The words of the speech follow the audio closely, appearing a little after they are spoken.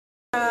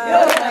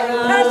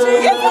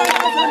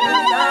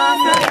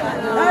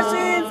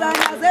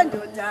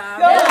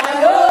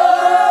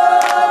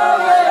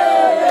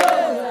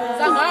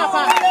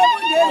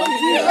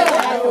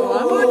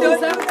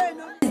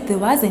There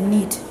was a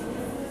need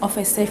of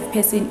a safe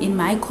person in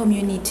my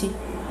community.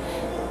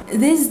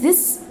 There's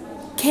this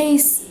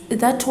case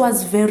that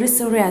was very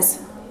serious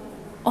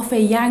of a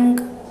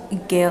young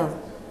girl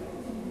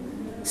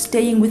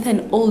staying with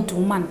an old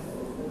woman,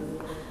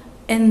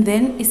 and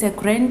then it's a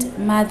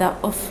grandmother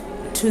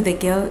to the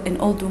girl, an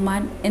old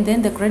woman, and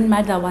then the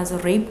grandmother was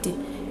raped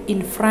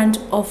in front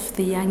of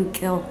the young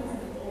girl.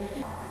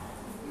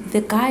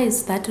 The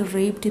guys that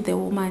raped the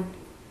woman,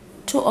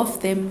 2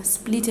 of them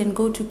split and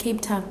go to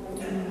Cape Town,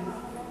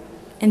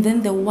 and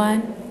then the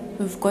one,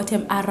 we've got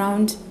him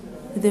around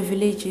the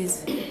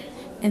villages,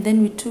 and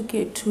then we took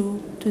her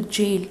to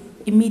jail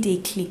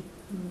immediately.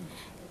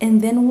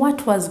 And then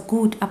what was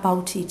good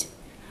about it,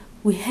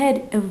 we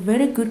had a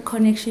very good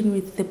connection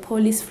with the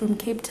police from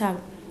Cape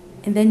Town.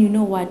 And then you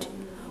know what,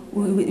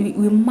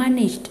 we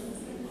managed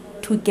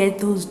to get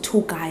those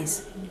 2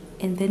 guys,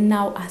 and then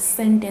now are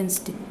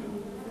sentenced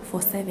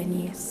for 7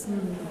 years.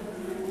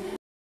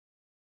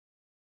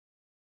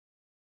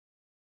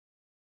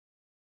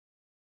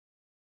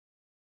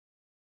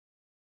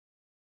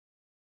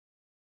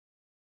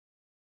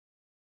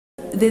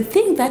 The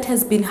thing that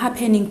has been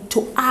happening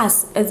to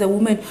us as a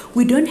woman,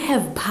 we don't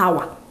have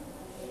power.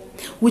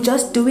 We're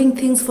just doing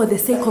things for the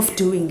sake of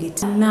doing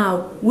it.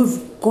 Now we've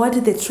got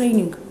the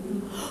training,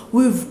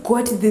 we've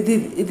got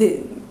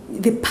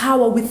the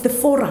power with the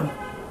forum.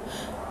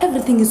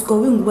 Everything is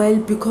going well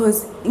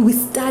because we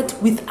start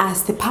with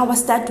us, the power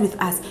starts with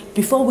us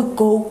before we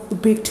go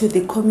back to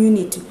the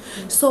community.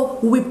 So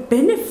we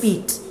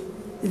benefit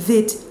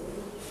that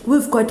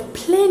we've got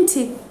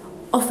plenty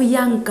of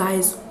young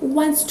guys who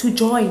wants to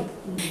join.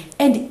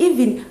 And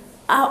even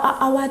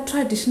our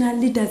traditional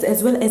leaders,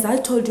 as well as I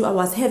told you I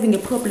was having a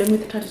problem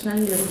with traditional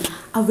leaders,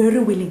 are very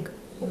willing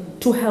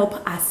to help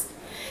us.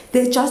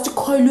 They just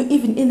call you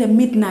even in the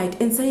midnight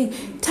and say,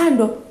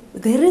 Tando,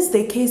 there is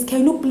the case,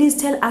 can you please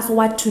tell us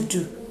what to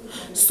do?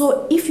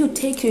 So if you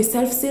take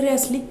yourself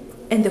seriously,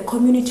 and the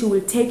community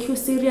will take you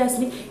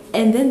seriously,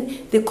 and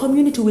then the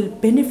community will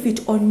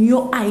benefit on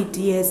your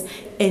ideas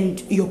and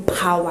your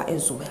power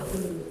as well.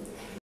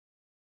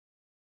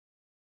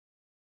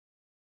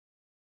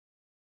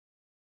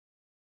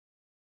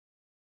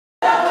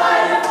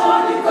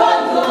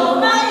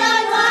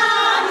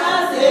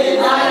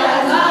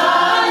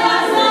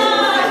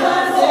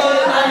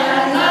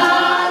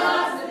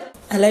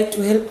 I like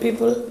to help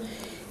people.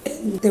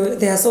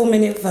 There are so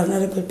many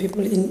vulnerable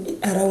people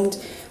around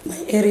my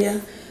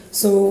area.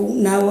 So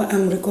now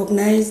I'm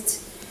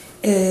recognized.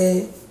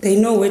 They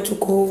know where to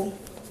go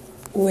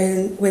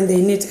when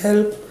they need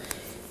help,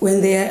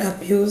 when they are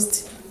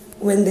abused,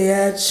 when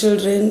their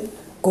children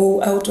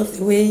go out of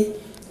the way.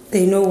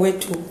 They know where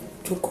to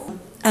go.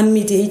 I'm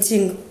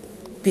mediating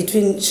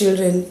between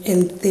children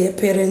and their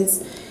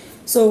parents.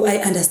 So I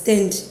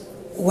understand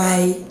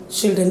why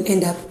children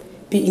end up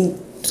being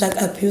drug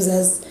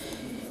abusers,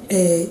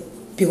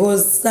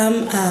 because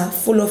some are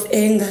full of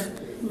anger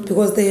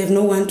because they have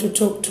no one to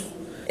talk to.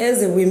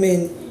 As a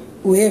women,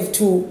 we have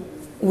to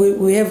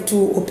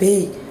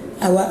obey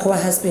our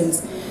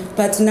husbands.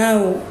 But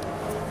now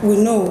we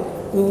know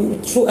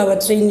through our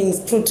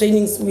trainings,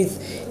 with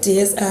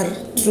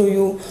DSR, through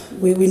you,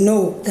 we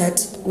know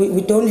that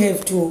we don't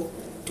have to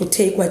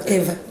take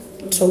whatever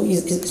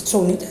is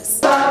thrown at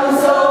us.